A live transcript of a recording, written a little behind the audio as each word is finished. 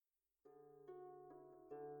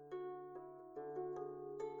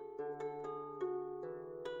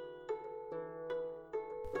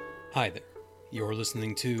Hi there. You're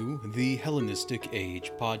listening to the Hellenistic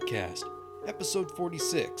Age Podcast, Episode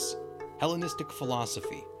 46, Hellenistic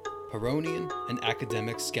Philosophy, Pyrrhonian and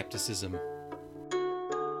Academic Skepticism.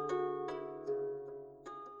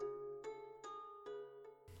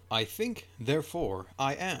 I think, therefore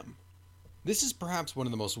I am. This is perhaps one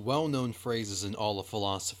of the most well-known phrases in all of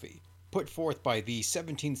philosophy, put forth by the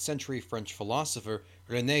 17th century French philosopher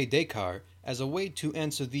René Descartes as a way to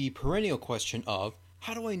answer the perennial question of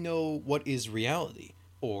how do I know what is reality,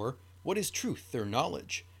 or what is truth or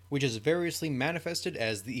knowledge, which is variously manifested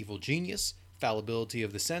as the evil genius, fallibility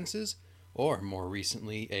of the senses, or more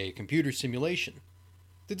recently, a computer simulation.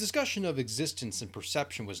 The discussion of existence and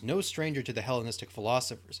perception was no stranger to the Hellenistic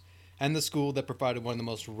philosophers, and the school that provided one of the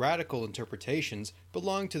most radical interpretations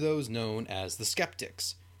belonged to those known as the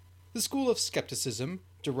skeptics. The school of skepticism,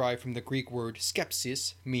 derived from the Greek word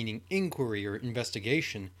skepsis, meaning inquiry or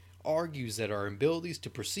investigation, argues that our abilities to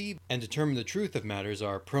perceive and determine the truth of matters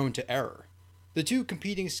are prone to error. The two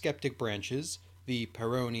competing skeptic branches, the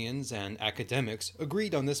Pyrrhonians and academics,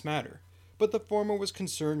 agreed on this matter, but the former was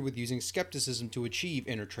concerned with using skepticism to achieve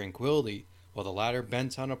inner tranquility, while the latter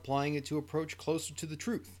bent on applying it to approach closer to the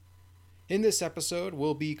truth. In this episode,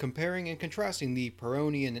 we'll be comparing and contrasting the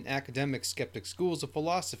Pyrrhonian and academic skeptic schools of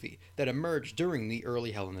philosophy that emerged during the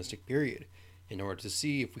early Hellenistic period, in order to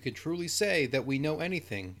see if we could truly say that we know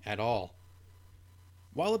anything at all.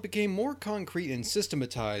 While it became more concrete and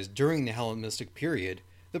systematized during the Hellenistic period,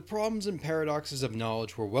 the problems and paradoxes of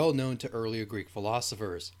knowledge were well known to earlier Greek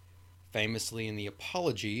philosophers. Famously in the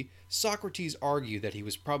Apology, Socrates argued that he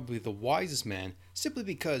was probably the wisest man simply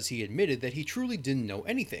because he admitted that he truly didn't know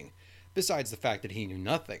anything, besides the fact that he knew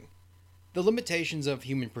nothing. The limitations of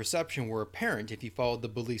human perception were apparent if you followed the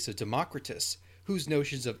beliefs of Democritus, whose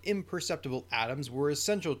notions of imperceptible atoms were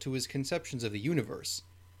essential to his conceptions of the universe.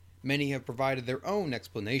 Many have provided their own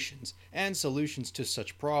explanations and solutions to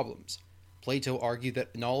such problems. Plato argued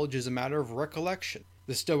that knowledge is a matter of recollection.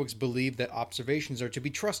 The Stoics believed that observations are to be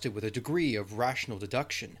trusted with a degree of rational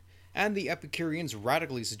deduction, and the Epicureans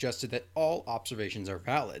radically suggested that all observations are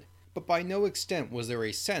valid. But by no extent was there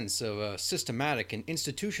a sense of a systematic and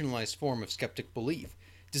institutionalized form of skeptic belief,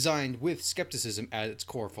 designed with skepticism at its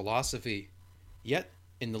core philosophy. Yet,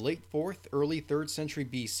 in the late 4th, early 3rd century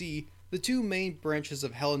BC, the two main branches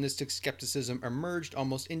of Hellenistic skepticism emerged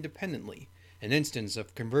almost independently, an instance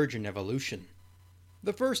of convergent evolution.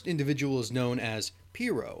 The first individual is known as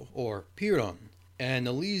Pyrrho, or Pyrrhon, an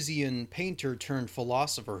Elysian painter turned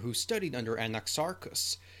philosopher who studied under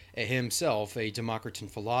Anaxarchus, himself a Democritan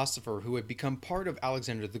philosopher who had become part of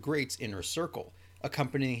Alexander the Great's inner circle,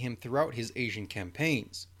 accompanying him throughout his Asian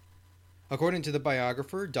campaigns. According to the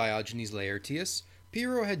biographer Diogenes Laertius,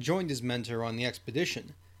 Pyrrho had joined his mentor on the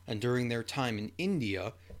expedition, and during their time in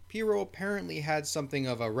India, Pyrrho apparently had something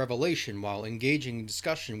of a revelation while engaging in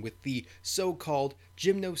discussion with the so-called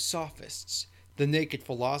gymnosophists, the naked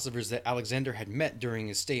philosophers that Alexander had met during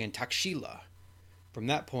his stay in Takshila. From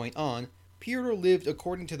that point on, Pyrrho lived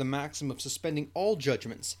according to the maxim of suspending all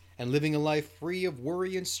judgments and living a life free of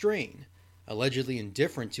worry and strain, allegedly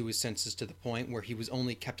indifferent to his senses to the point where he was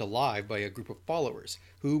only kept alive by a group of followers,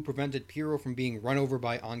 who prevented Pyrrho from being run over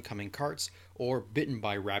by oncoming carts or bitten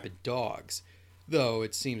by rabid dogs, though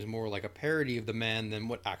it seems more like a parody of the man than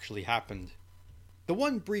what actually happened. The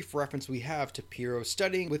one brief reference we have to Pyrrho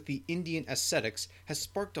studying with the Indian ascetics has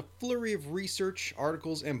sparked a flurry of research,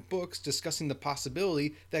 articles, and books discussing the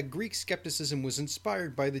possibility that Greek skepticism was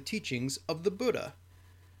inspired by the teachings of the Buddha.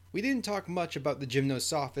 We didn't talk much about the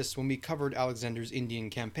gymnosophists when we covered Alexander's Indian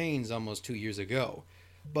campaigns almost 2 years ago,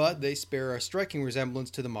 but they bear a striking resemblance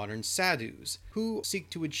to the modern sadhus, who seek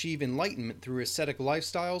to achieve enlightenment through ascetic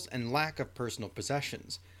lifestyles and lack of personal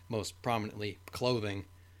possessions, most prominently clothing.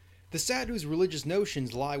 The sadhus' religious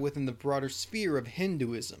notions lie within the broader sphere of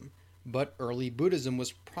Hinduism, but early Buddhism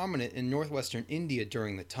was prominent in northwestern India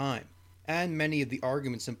during the time, and many of the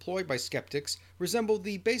arguments employed by skeptics resemble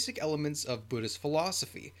the basic elements of Buddhist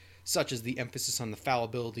philosophy, such as the emphasis on the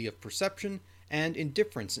fallibility of perception and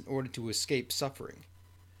indifference in order to escape suffering.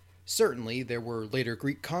 Certainly, there were later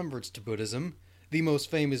Greek converts to Buddhism, the most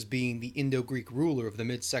famous being the Indo-Greek ruler of the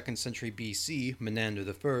mid-2nd century BC, Menander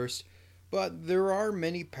I, but there are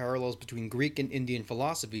many parallels between Greek and Indian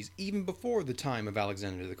philosophies even before the time of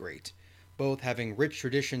Alexander the Great, both having rich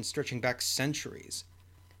traditions stretching back centuries.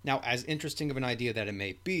 Now, as interesting of an idea that it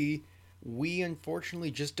may be, we unfortunately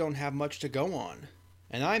just don't have much to go on.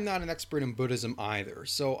 And I'm not an expert in Buddhism either,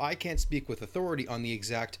 so I can't speak with authority on the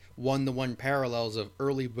exact one-to-one parallels of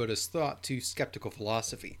early Buddhist thought to skeptical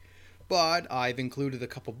philosophy. but I've included a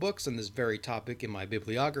couple books on this very topic in my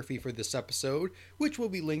bibliography for this episode, which will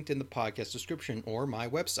be linked in the podcast description or my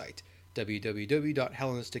website,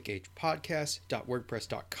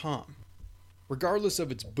 www.hellenisticagepodcast.wordpress.com. Regardless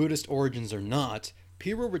of its Buddhist origins or not,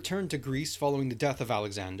 Pyrrho returned to Greece following the death of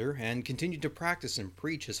Alexander and continued to practice and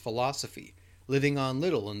preach his philosophy, living on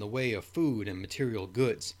little in the way of food and material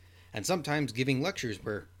goods, and sometimes giving lectures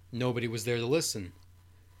where nobody was there to listen.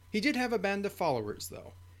 He did have a band of followers,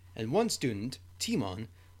 though, and one student, Timon,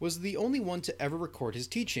 was the only one to ever record his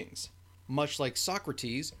teachings. Much like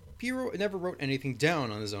Socrates, Pyrrho never wrote anything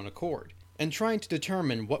down on his own accord, and trying to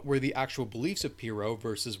determine what were the actual beliefs of Pyrrho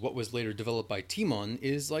versus what was later developed by Timon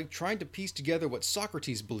is like trying to piece together what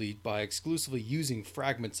Socrates believed by exclusively using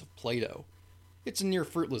fragments of Plato. It's a near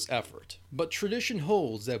fruitless effort, but tradition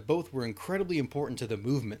holds that both were incredibly important to the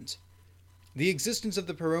movement. The existence of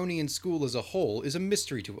the Pyrrhonian school as a whole is a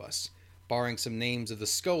mystery to us. Barring some names of the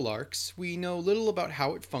scholarchs, we know little about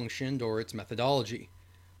how it functioned or its methodology,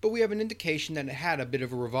 but we have an indication that it had a bit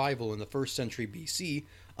of a revival in the 1st century BC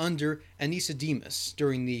under Anicedemus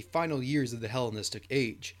during the final years of the Hellenistic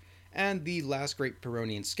age, and the last great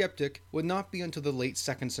Pyrrhonian skeptic would not be until the late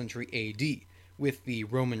 2nd century AD, with the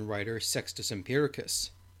Roman writer Sextus Empiricus.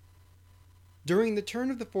 During the turn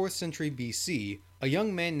of the 4th century BC, a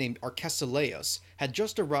young man named Arcesilaus had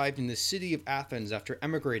just arrived in the city of Athens after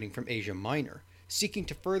emigrating from Asia Minor, seeking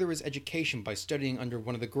to further his education by studying under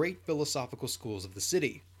one of the great philosophical schools of the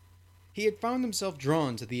city. He had found himself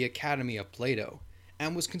drawn to the Academy of Plato,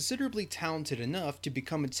 and was considerably talented enough to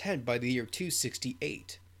become its head by the year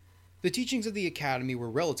 268. The teachings of the Academy were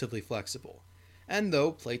relatively flexible, and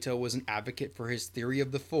though Plato was an advocate for his theory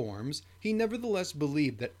of the forms, he nevertheless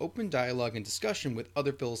believed that open dialogue and discussion with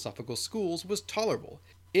other philosophical schools was tolerable,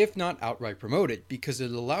 if not outright promoted, because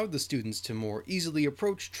it allowed the students to more easily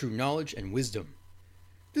approach true knowledge and wisdom.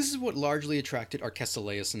 This is what largely attracted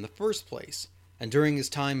Arcesilaus in the first place, and during his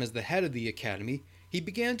time as the head of the Academy, he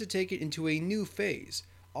began to take it into a new phase,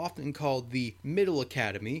 often called the Middle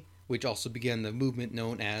Academy, which also began the movement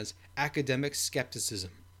known as academic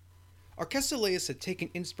skepticism. Arcesilaus had taken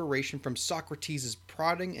inspiration from Socrates'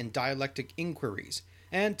 prodding and dialectic inquiries,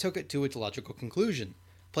 and took it to its logical conclusion,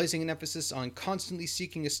 placing an emphasis on constantly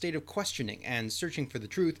seeking a state of questioning and searching for the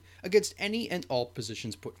truth against any and all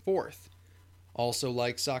positions put forth. Also,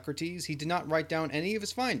 like Socrates, he did not write down any of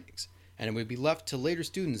his findings, and it would be left to later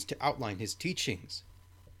students to outline his teachings.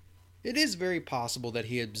 It is very possible that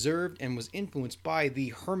he observed and was influenced by the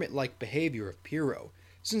hermit-like behavior of Pyrrho,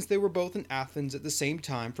 since they were both in Athens at the same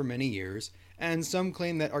time for many years, and some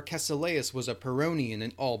claim that Arcesilaus was a Pyrrhonian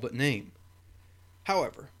in all but name.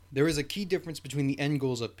 However, there is a key difference between the end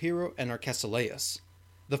goals of Pyrrho and Arcesilaus.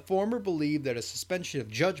 The former believed that a suspension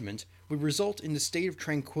of judgment would result in a state of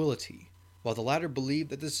tranquility, while the latter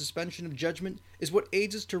believed that the suspension of judgment is what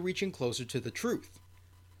aids us to reaching closer to the truth.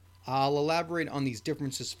 I'll elaborate on these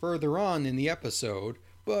differences further on in the episode,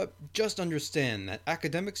 but just understand that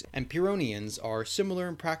academics and Pyrrhonians are similar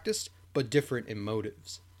in practice, but different in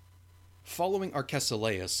motives. Following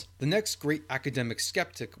Arcesilaus, the next great academic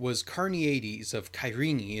skeptic was Carneades of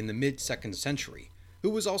Cyrene in the mid-2nd century,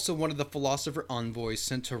 who was also one of the philosopher envoys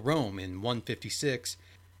sent to Rome in 156,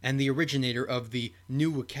 and the originator of the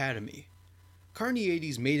New Academy.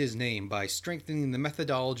 Carneades made his name by strengthening the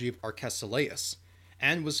methodology of Arcesilaus,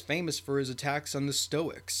 and was famous for his attacks on the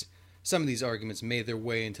Stoics. Some of these arguments made their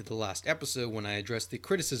way into the last episode when I addressed the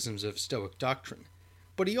criticisms of Stoic doctrine,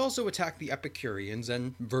 but he also attacked the Epicureans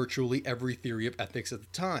and virtually every theory of ethics at the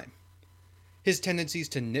time. His tendencies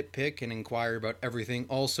to nitpick and inquire about everything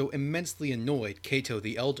also immensely annoyed Cato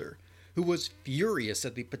the Elder, who was furious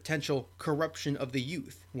at the potential corruption of the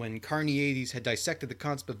youth when Carneades had dissected the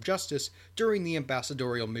concept of justice during the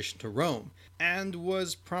ambassadorial mission to Rome, and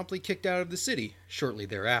was promptly kicked out of the city shortly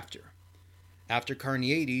thereafter. After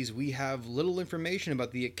Carneades, we have little information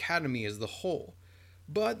about the Academy as the whole,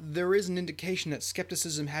 but there is an indication that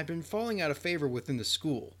skepticism had been falling out of favor within the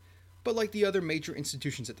school. But like the other major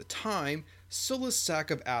institutions at the time, Sulla's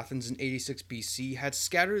sack of Athens in 86 BC had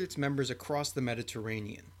scattered its members across the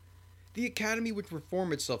Mediterranean. The Academy would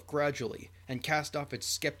reform itself gradually and cast off its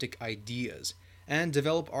skeptic ideas, and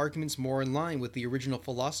develop arguments more in line with the original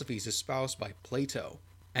philosophies espoused by Plato,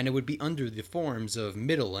 and it would be under the forms of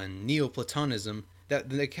Middle and Neoplatonism that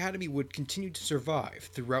the Academy would continue to survive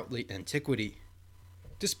throughout late antiquity.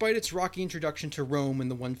 Despite its rocky introduction to Rome in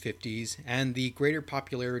the 150s and the greater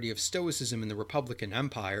popularity of Stoicism in the Republican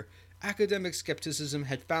Empire, academic skepticism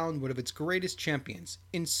had found one of its greatest champions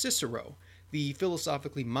in Cicero, the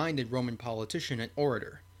philosophically minded Roman politician and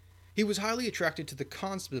orator. He was highly attracted to the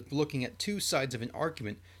concept of looking at two sides of an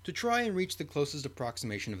argument to try and reach the closest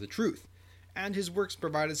approximation of the truth, and his works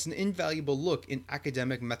provide us an invaluable look in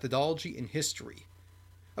academic methodology and history.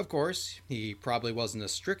 Of course, he probably wasn't a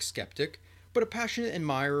strict skeptic, but a passionate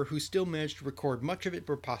admirer who still managed to record much of it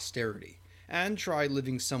for posterity, and try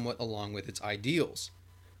living somewhat along with its ideals.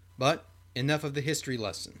 But enough of the history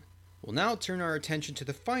lesson. We'll now turn our attention to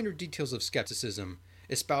the finer details of skepticism,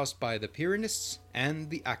 espoused by the Pyrrhonists and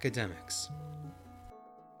the academics.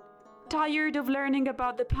 Tired of learning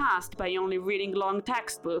about the past by only reading long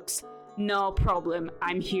textbooks? No problem,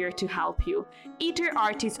 I'm here to help you. Eater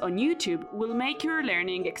Artists on YouTube will make your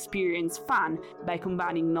learning experience fun by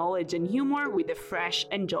combining knowledge and humor with a fresh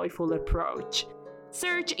and joyful approach.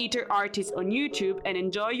 Search Eater Artists on YouTube and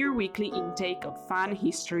enjoy your weekly intake of fun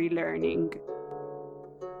history learning.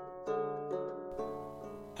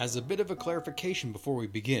 As a bit of a clarification before we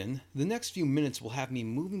begin, the next few minutes will have me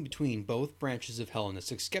moving between both branches of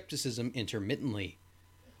Hellenistic skepticism intermittently.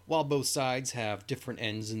 While both sides have different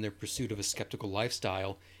ends in their pursuit of a skeptical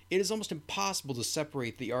lifestyle, it is almost impossible to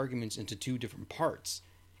separate the arguments into two different parts.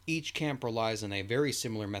 Each camp relies on a very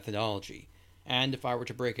similar methodology, and if I were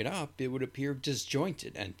to break it up, it would appear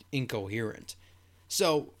disjointed and incoherent.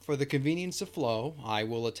 So, for the convenience of flow, I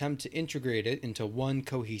will attempt to integrate it into one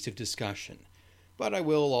cohesive discussion. But I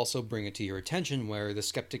will also bring it to your attention where the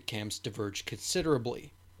skeptic camps diverge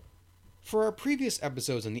considerably. For our previous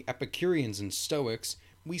episodes on the Epicureans and Stoics,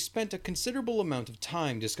 we spent a considerable amount of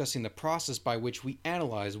time discussing the process by which we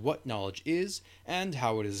analyze what knowledge is and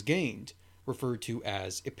how it is gained, referred to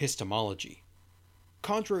as epistemology.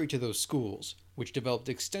 Contrary to those schools, which developed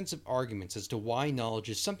extensive arguments as to why knowledge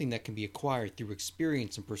is something that can be acquired through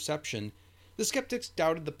experience and perception, the skeptics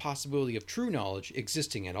doubted the possibility of true knowledge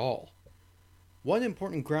existing at all. One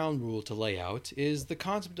important ground rule to lay out is the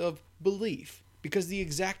concept of belief, because the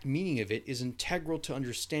exact meaning of it is integral to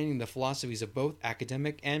understanding the philosophies of both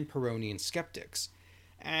academic and Pyrrhonian skeptics,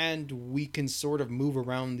 and we can sort of move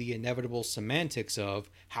around the inevitable semantics of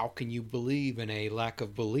how can you believe in a lack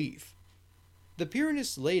of belief. The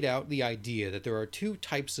Pyrrhonists laid out the idea that there are two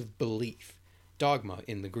types of belief, dogma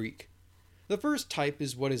in the Greek. The first type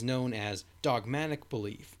is what is known as dogmatic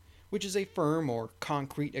belief, which is a firm or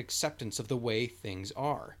concrete acceptance of the way things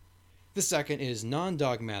are. The second is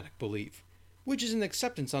non-dogmatic belief, which is an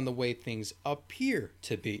acceptance on the way things appear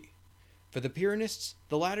to be. For the Pyrrhonists,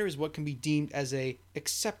 the latter is what can be deemed as a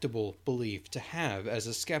acceptable belief to have as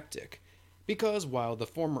a skeptic, because while the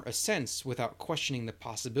former assents without questioning the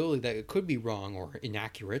possibility that it could be wrong or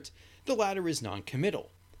inaccurate, the latter is non-committal.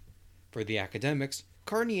 For the academics,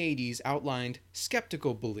 Carneades outlined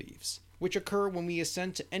skeptical beliefs, which occur when we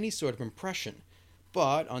assent to any sort of impression,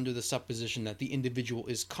 but under the supposition that the individual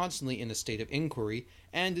is constantly in a state of inquiry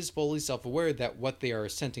and is fully self-aware that what they are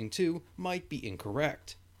assenting to might be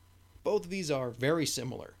incorrect. Both of these are very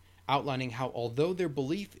similar, outlining how although their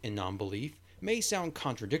belief in non-belief may sound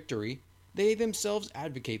contradictory, they themselves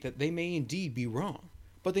advocate that they may indeed be wrong,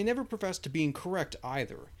 but they never profess to be incorrect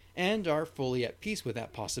either, and are fully at peace with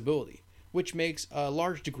that possibility, which makes a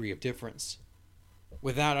large degree of difference.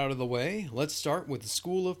 With that out of the way, let's start with the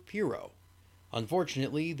school of Pyrrho.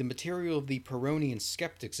 Unfortunately, the material of the Pyrrhonian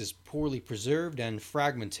skeptics is poorly preserved and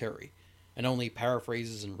fragmentary, and only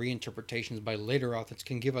paraphrases and reinterpretations by later authors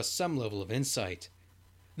can give us some level of insight.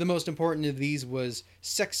 The most important of these was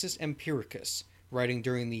Sextus Empiricus, writing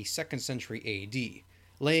during the 2nd century AD,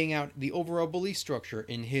 laying out the overall belief structure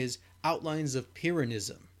in his Outlines of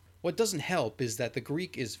Pyrrhonism. What doesn't help is that the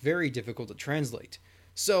Greek is very difficult to translate,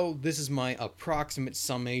 so this is my approximate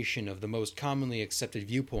summation of the most commonly accepted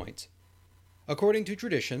viewpoint. According to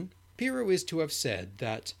tradition, Pyrrho is to have said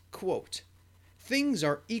that, quote, "Things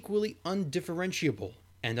are equally undifferentiable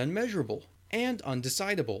and unmeasurable and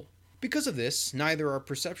undecidable. Because of this, neither our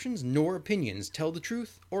perceptions nor opinions tell the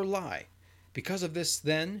truth or lie. Because of this,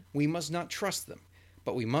 then, we must not trust them,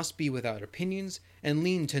 but we must be without opinions and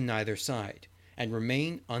lean to neither side, and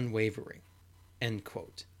remain unwavering." End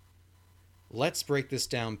quote. Let's break this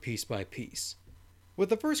down piece by piece. With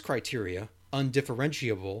the first criteria,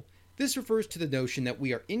 undifferentiable, this refers to the notion that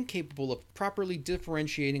we are incapable of properly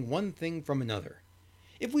differentiating one thing from another.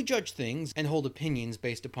 If we judge things and hold opinions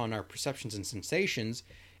based upon our perceptions and sensations,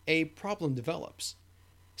 a problem develops.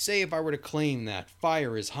 Say if I were to claim that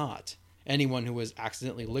fire is hot, anyone who has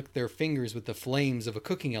accidentally licked their fingers with the flames of a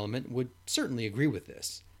cooking element would certainly agree with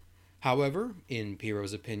this. However, in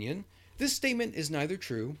Pyrrho's opinion, this statement is neither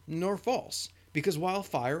true nor false, because while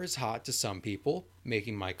fire is hot to some people,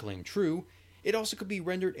 making my claim true, it also could be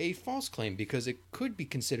rendered a false claim because it could be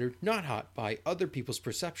considered not hot by other people's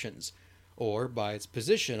perceptions, or by its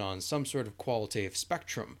position on some sort of qualitative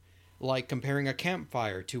spectrum, like comparing a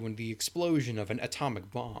campfire to the explosion of an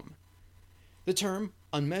atomic bomb. The term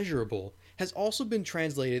unmeasurable has also been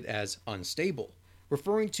translated as unstable,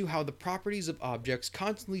 referring to how the properties of objects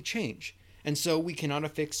constantly change, and so we cannot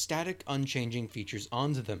affix static, unchanging features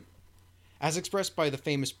onto them. As expressed by the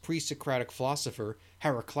famous pre-Socratic philosopher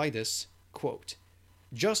Heraclitus, quote,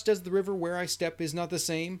 "Just as the river where I step is not the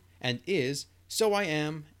same, and is, so I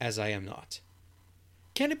am as I am not."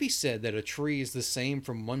 Can it be said that a tree is the same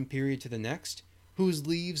from one period to the next, whose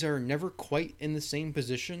leaves are never quite in the same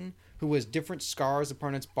position, who has different scars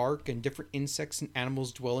upon its bark and different insects and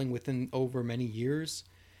animals dwelling within over many years?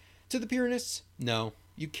 To the Pyrrhonists, no,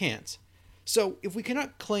 you can't. So, if we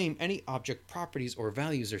cannot claim any object properties or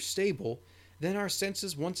values are stable, then our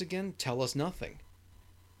senses once again tell us nothing.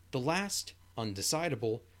 The last,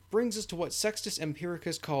 undecidable, brings us to what Sextus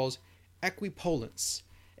Empiricus calls equipollence,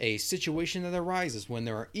 a situation that arises when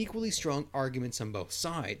there are equally strong arguments on both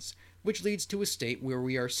sides, which leads to a state where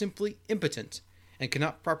we are simply impotent and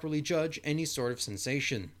cannot properly judge any sort of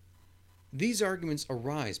sensation. These arguments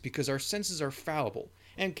arise because our senses are fallible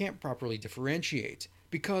and can't properly differentiate,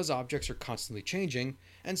 because objects are constantly changing,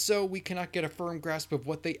 and so we cannot get a firm grasp of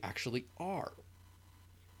what they actually are.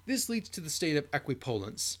 This leads to the state of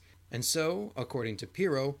equipollence, and so, according to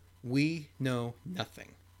Pyrrho, we know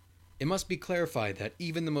nothing. It must be clarified that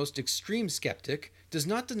even the most extreme skeptic does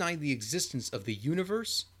not deny the existence of the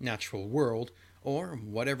universe, natural world, or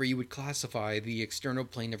whatever you would classify the external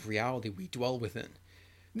plane of reality we dwell within.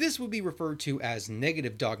 This would be referred to as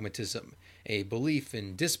negative dogmatism, a belief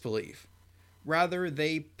in disbelief. Rather,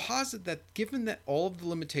 they posit that given that all of the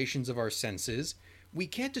limitations of our senses, we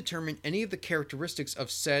can't determine any of the characteristics of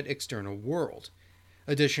said external world.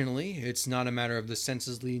 Additionally, it's not a matter of the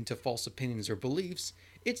senses leading to false opinions or beliefs,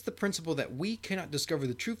 it's the principle that we cannot discover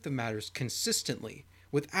the truth of matters consistently,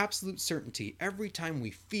 with absolute certainty every time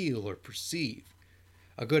we feel or perceive.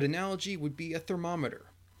 A good analogy would be a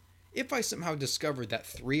thermometer. If I somehow discovered that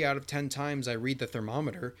 3 out of 10 times I read the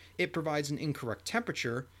thermometer, it provides an incorrect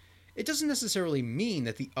temperature, it doesn't necessarily mean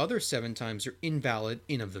that the other 7 times are invalid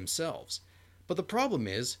in of themselves. But the problem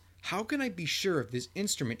is, how can I be sure if this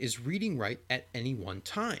instrument is reading right at any one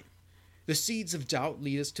time? The seeds of doubt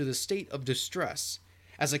lead us to the state of distress,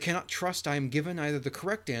 as I cannot trust I am given either the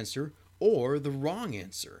correct answer or the wrong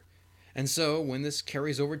answer. And so, when this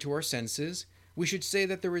carries over to our senses, we should say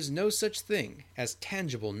that there is no such thing as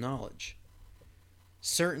tangible knowledge.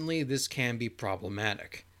 Certainly, this can be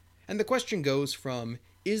problematic. And the question goes from,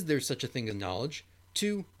 is there such a thing as knowledge,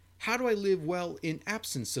 to, how do I live well in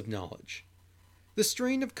absence of knowledge? The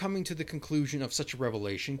strain of coming to the conclusion of such a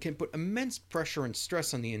revelation can put immense pressure and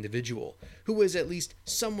stress on the individual, who is at least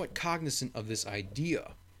somewhat cognizant of this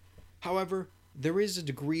idea. However, there is a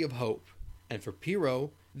degree of hope, and for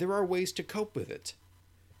Pyrrho, there are ways to cope with it.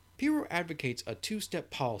 Pyrrho advocates a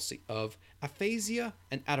 2-step policy of aphasia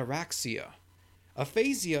and ataraxia.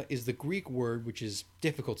 Aphasia is the Greek word which is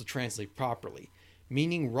difficult to translate properly,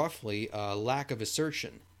 meaning roughly a lack of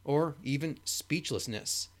assertion, or even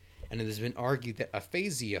speechlessness, and it has been argued that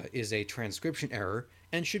aphasia is a transcription error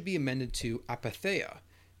and should be amended to apatheia,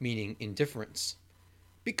 meaning indifference.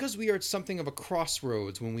 Because we are at something of a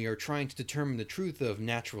crossroads when we are trying to determine the truth of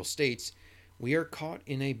natural states, we are caught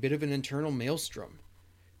in a bit of an internal maelstrom.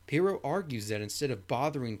 Pyrrho argues that instead of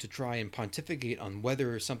bothering to try and pontificate on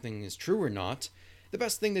whether something is true or not, the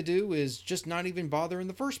best thing to do is just not even bother in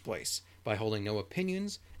the first place, by holding no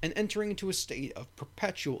opinions and entering into a state of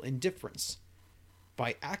perpetual indifference.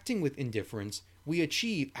 By acting with indifference, we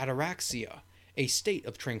achieve ataraxia, a state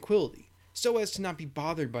of tranquility, so as to not be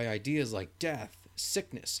bothered by ideas like death,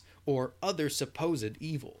 sickness, or other supposed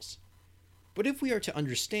evils. But if we are to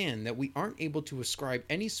understand that we aren't able to ascribe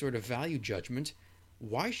any sort of value judgment,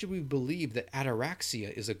 why should we believe that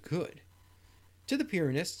ataraxia is a good? To the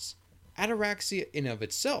Pyrrhonists, ataraxia in of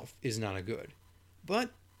itself is not a good,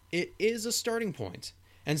 but it is a starting point,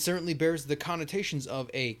 and certainly bears the connotations of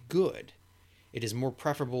a good. It is more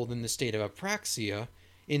preferable than the state of apraxia,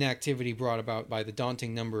 inactivity brought about by the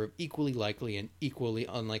daunting number of equally likely and equally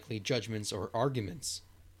unlikely judgments or arguments.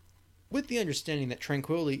 With the understanding that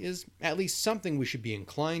tranquility is at least something we should be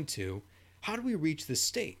inclined to, how do we reach this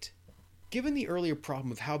state? Given the earlier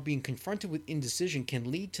problem of how being confronted with indecision can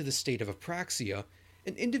lead to the state of apraxia,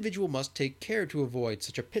 an individual must take care to avoid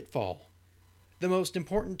such a pitfall. The most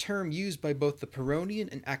important term used by both the Pyrrhonian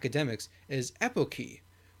and academics is epoche,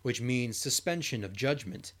 which means suspension of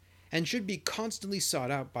judgment, and should be constantly sought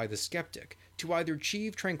out by the skeptic to either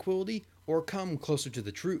achieve tranquility or come closer to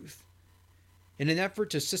the truth. In an effort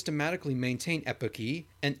to systematically maintain epoche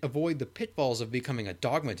and avoid the pitfalls of becoming a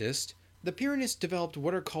dogmatist, the Pyrrhonists developed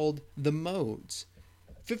what are called the modes.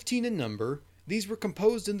 15 in number, these were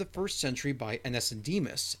composed in the 1st century by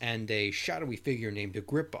Anaximenes and a shadowy figure named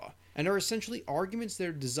Agrippa, and are essentially arguments that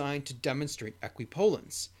are designed to demonstrate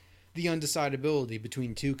equipollence, the undecidability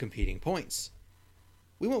between two competing points.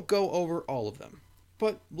 We won't go over all of them,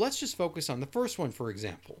 but let's just focus on the first one, for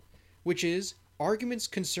example, which is arguments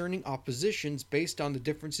concerning oppositions based on the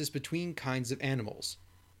differences between kinds of animals.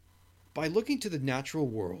 By looking to the natural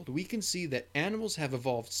world, we can see that animals have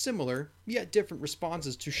evolved similar, yet different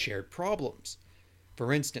responses to shared problems.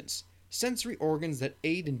 For instance, sensory organs that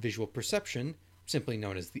aid in visual perception, simply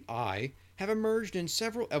known as the eye, have emerged in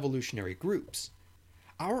several evolutionary groups.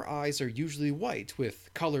 Our eyes are usually white with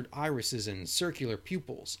colored irises and circular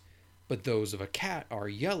pupils, but those of a cat are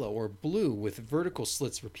yellow or blue with vertical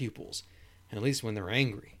slits for pupils, at least when they're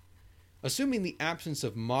angry. Assuming the absence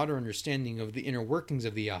of modern understanding of the inner workings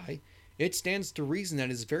of the eye, it stands to reason that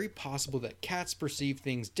it is very possible that cats perceive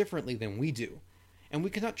things differently than we do, and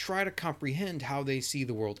we cannot try to comprehend how they see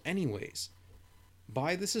the world anyways.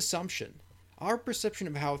 By this assumption, our perception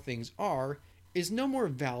of how things are is no more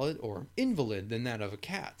valid or invalid than that of a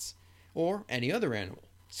cat's, or any other animal,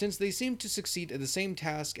 since they seem to succeed at the same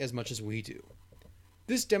task as much as we do.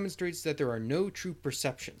 This demonstrates that there are no true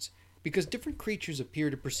perceptions, because different creatures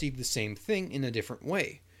appear to perceive the same thing in a different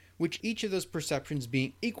way, which each of those perceptions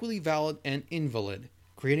being equally valid and invalid,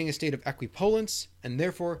 creating a state of equipollence, and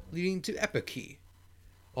therefore leading to epoche.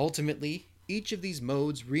 Ultimately, each of these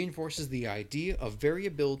modes reinforces the idea of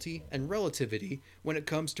variability and relativity when it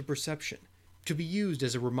comes to perception, to be used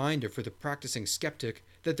as a reminder for the practicing skeptic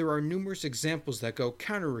that there are numerous examples that go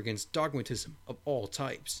counter against dogmatism of all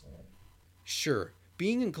types. Sure,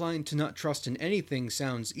 being inclined to not trust in anything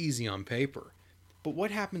sounds easy on paper, but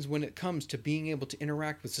what happens when it comes to being able to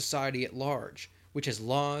interact with society at large, which has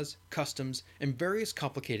laws, customs, and various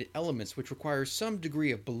complicated elements which require some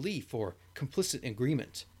degree of belief or complicit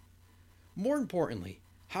agreement? More importantly,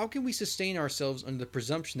 how can we sustain ourselves under the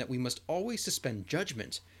presumption that we must always suspend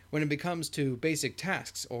judgment when it comes to basic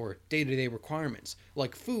tasks or day-to-day requirements,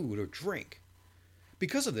 like food or drink?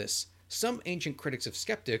 Because of this, some ancient critics of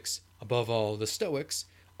skeptics, above all the Stoics,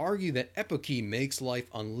 argue that epoche makes life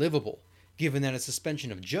unlivable, given that a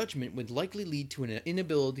suspension of judgment would likely lead to an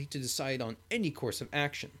inability to decide on any course of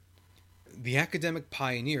action. The academic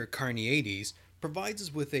pioneer Carneades provides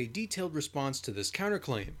us with a detailed response to this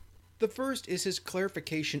counterclaim. The first is his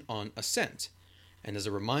clarification on assent, and as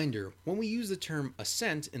a reminder, when we use the term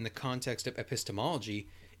assent in the context of epistemology,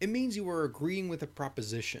 it means you are agreeing with a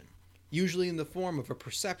proposition, usually in the form of a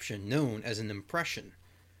perception known as an impression.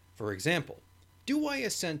 For example, do I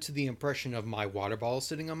assent to the impression of my water bottle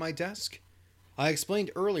sitting on my desk? I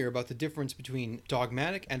explained earlier about the difference between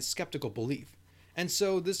dogmatic and skeptical belief, and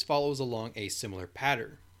so this follows along a similar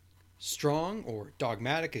pattern. Strong or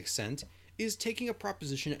dogmatic assent is taking a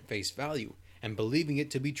proposition at face value and believing it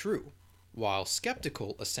to be true, while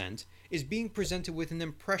skeptical assent is being presented with an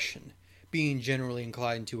impression, being generally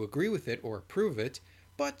inclined to agree with it or approve it,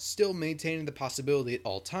 but still maintaining the possibility at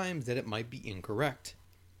all times that it might be incorrect.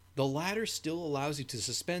 The latter still allows you to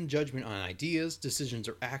suspend judgment on ideas, decisions,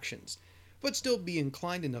 or actions, but still be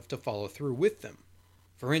inclined enough to follow through with them.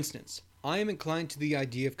 For instance, I am inclined to the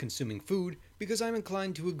idea of consuming food because I am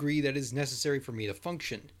inclined to agree that it is necessary for me to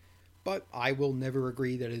function, but I will never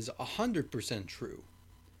agree that it is 100% true.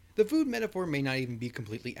 The food metaphor may not even be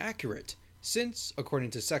completely accurate, since, according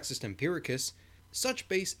to sexist empiricists, such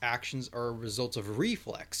base actions are a result of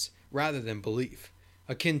reflex rather than belief,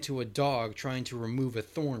 akin to a dog trying to remove a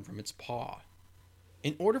thorn from its paw.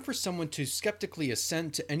 In order for someone to skeptically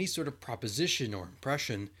assent to any sort of proposition or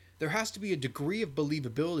impression, there has to be a degree of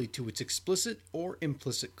believability to its explicit or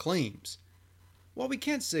implicit claims. While we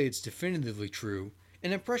can't say it's definitively true,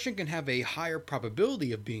 an impression can have a higher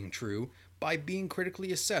probability of being true by being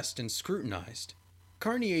critically assessed and scrutinized.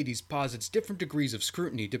 Carneades posits different degrees of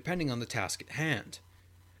scrutiny depending on the task at hand.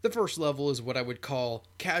 The first level is what I would call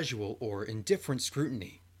casual or indifferent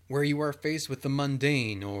scrutiny, where you are faced with the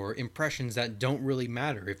mundane or impressions that don't really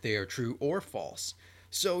matter if they are true or false,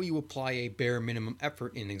 so you apply a bare minimum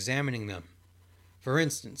effort in examining them. For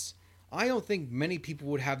instance, I don't think many people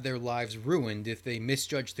would have their lives ruined if they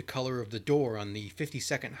misjudged the color of the door on the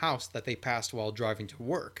 52nd house that they passed while driving to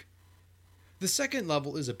work. The second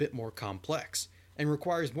level is a bit more complex, and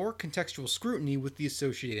requires more contextual scrutiny with the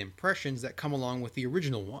associated impressions that come along with the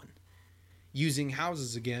original one. Using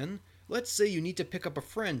houses again, let's say you need to pick up a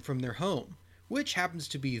friend from their home, which happens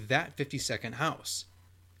to be that 52nd house.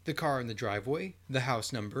 The car in the driveway, the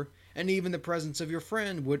house number, and even the presence of your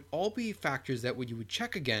friend would all be factors that you would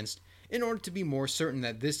check against in order to be more certain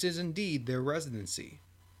that this is indeed their residency.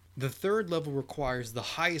 The third level requires the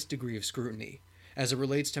highest degree of scrutiny, as it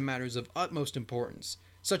relates to matters of utmost importance,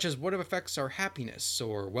 such as what affects our happiness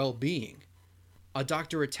or well-being. A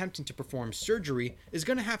doctor attempting to perform surgery is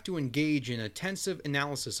going to have to engage in intensive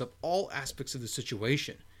analysis of all aspects of the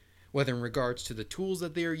situation, whether in regards to the tools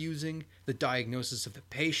that they are using, the diagnosis of the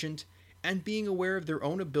patient, and being aware of their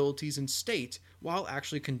own abilities and state while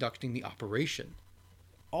actually conducting the operation.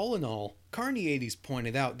 All in all, Carneades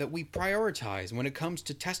pointed out that we prioritize when it comes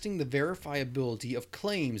to testing the verifiability of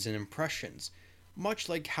claims and impressions, much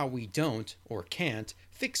like how we don't, or can't,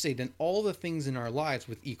 fixate on all the things in our lives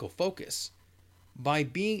with equal focus. By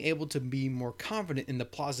being able to be more confident in the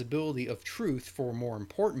plausibility of truth for more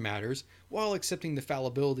important matters, while accepting the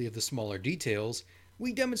fallibility of the smaller details,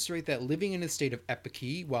 we demonstrate that living in a state of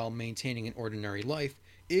epiche while maintaining an ordinary life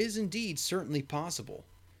is indeed certainly possible.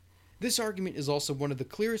 This argument is also one of the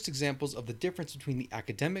clearest examples of the difference between the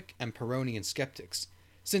academic and Pyrrhonian skeptics,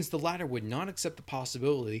 since the latter would not accept the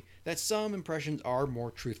possibility that some impressions are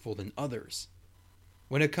more truthful than others.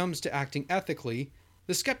 When it comes to acting ethically,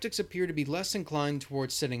 the skeptics appear to be less inclined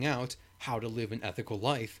towards setting out how to live an ethical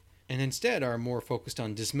life, and instead are more focused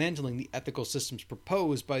on dismantling the ethical systems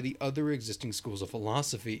proposed by the other existing schools of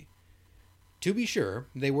philosophy. To be sure,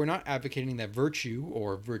 they were not advocating that virtue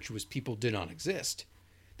or virtuous people did not exist.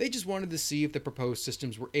 They just wanted to see if the proposed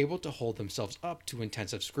systems were able to hold themselves up to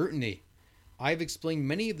intensive scrutiny. I have explained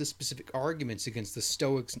many of the specific arguments against the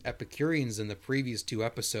Stoics and Epicureans in the previous 2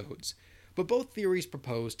 episodes, but both theories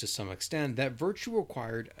proposed to some extent that virtue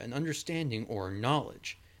required an understanding or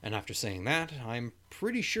knowledge, and after saying that, I'm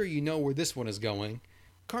pretty sure you know where this one is going.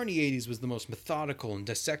 Carneades was the most methodical in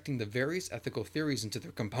dissecting the various ethical theories into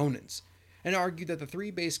their components, and argued that the 3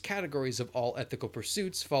 base categories of all ethical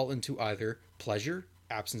pursuits fall into either pleasure,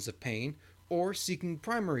 absence of pain, or seeking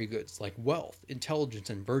primary goods like wealth, intelligence,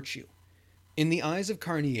 and virtue. In the eyes of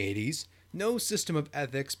Carneades, no system of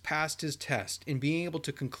ethics passed his test in being able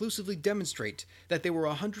to conclusively demonstrate that they were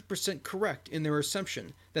 100% correct in their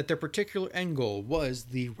assumption that their particular end goal was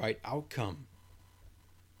the right outcome.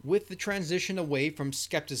 With the transition away from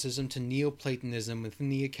skepticism to Neoplatonism within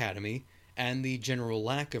the Academy, and the general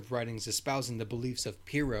lack of writings espousing the beliefs of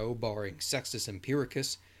Pyrrho barring Sextus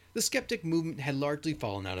Empiricus, the skeptic movement had largely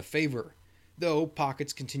fallen out of favor, though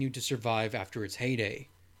pockets continued to survive after its heyday.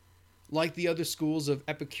 Like the other schools of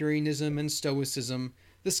Epicureanism and Stoicism,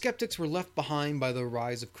 the skeptics were left behind by the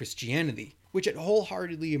rise of Christianity, which had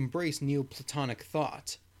wholeheartedly embraced Neoplatonic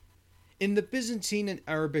thought. In the Byzantine and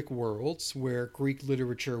Arabic worlds, where Greek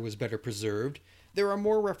literature was better preserved, there are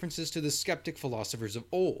more references to the skeptic philosophers of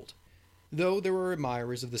old. Though there were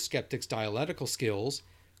admirers of the skeptics' dialectical skills,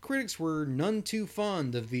 critics were none too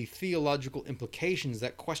fond of the theological implications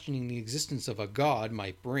that questioning the existence of a god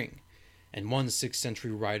might bring, and one 6th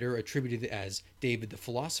century writer attributed as David the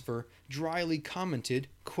Philosopher dryly commented,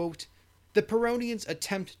 quote, "The Pyrrhonians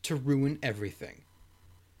attempt to ruin everything."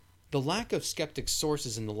 The lack of skeptic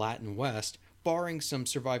sources in the Latin West, barring some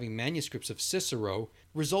surviving manuscripts of Cicero,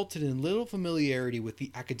 resulted in little familiarity with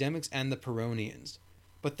the academics and the Pyrrhonians.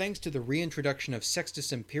 But thanks to the reintroduction of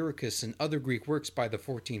Sextus Empiricus and other Greek works by the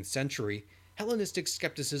 14th century, Hellenistic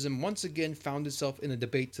skepticism once again found itself in the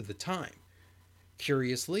debates of the time.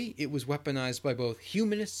 Curiously, it was weaponized by both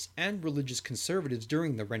humanists and religious conservatives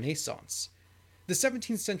during the Renaissance. The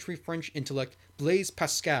 17th century French intellect Blaise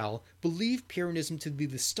Pascal believed Pyrrhonism to be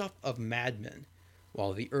the stuff of madmen,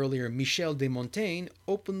 while the earlier Michel de Montaigne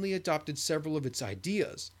openly adopted several of its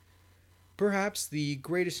ideas. Perhaps the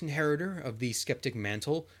greatest inheritor of the skeptic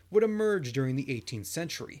mantle would emerge during the 18th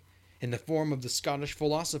century, in the form of the Scottish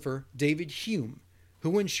philosopher David Hume,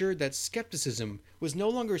 who ensured that skepticism was no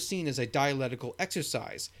longer seen as a dialectical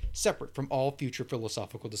exercise separate from all future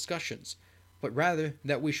philosophical discussions, but rather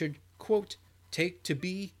that we should, quote, take to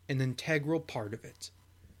be an integral part of it.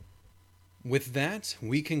 With that,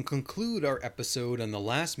 we can conclude our episode on the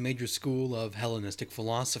last major school of Hellenistic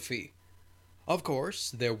philosophy. Of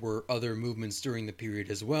course, there were other movements during the period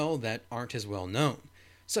as well that aren't as well known,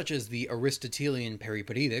 such as the Aristotelian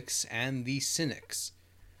Peripatetics and the Cynics.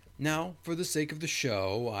 Now, for the sake of the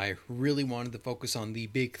show, I really wanted to focus on the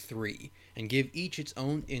big 3 and give each its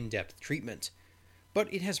own in-depth treatment.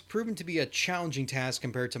 But it has proven to be a challenging task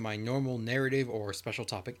compared to my normal narrative or special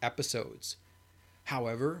topic episodes.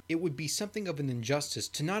 However, it would be something of an injustice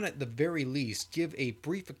to not at the very least give a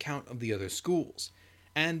brief account of the other schools,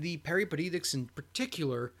 and the Peripatetics in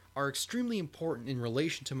particular are extremely important in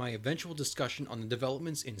relation to my eventual discussion on the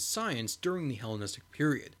developments in science during the Hellenistic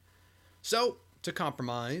period. So, to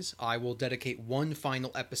compromise, I will dedicate one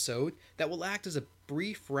final episode that will act as a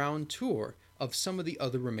brief round tour of some of the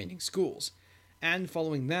other remaining schools, and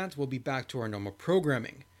following that we'll be back to our normal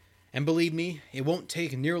programming. And believe me, it won't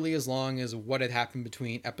take nearly as long as what had happened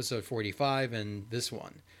between episode 45 and this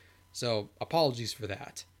one. So, apologies for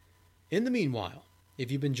that. In the meanwhile, if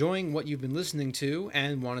you've been enjoying what you've been listening to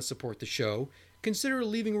and want to support the show, consider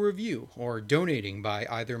leaving a review or donating by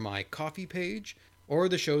either my Ko-fi page or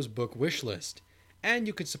the show's book wish list. And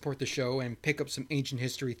you can support the show and pick up some ancient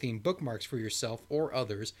history themed bookmarks for yourself or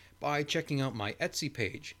others by checking out my Etsy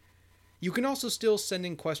page. You can also still send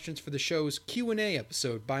in questions for the show's Q&A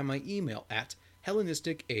episode by my email at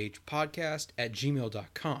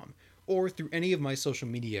hellenisticagepodcast@gmail.com or through any of my social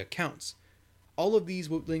media accounts. All of these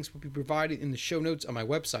links will be provided in the show notes on my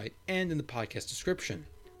website and in the podcast description.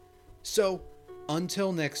 So,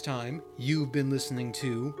 until next time, you've been listening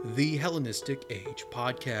to the Hellenistic Age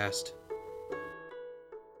Podcast.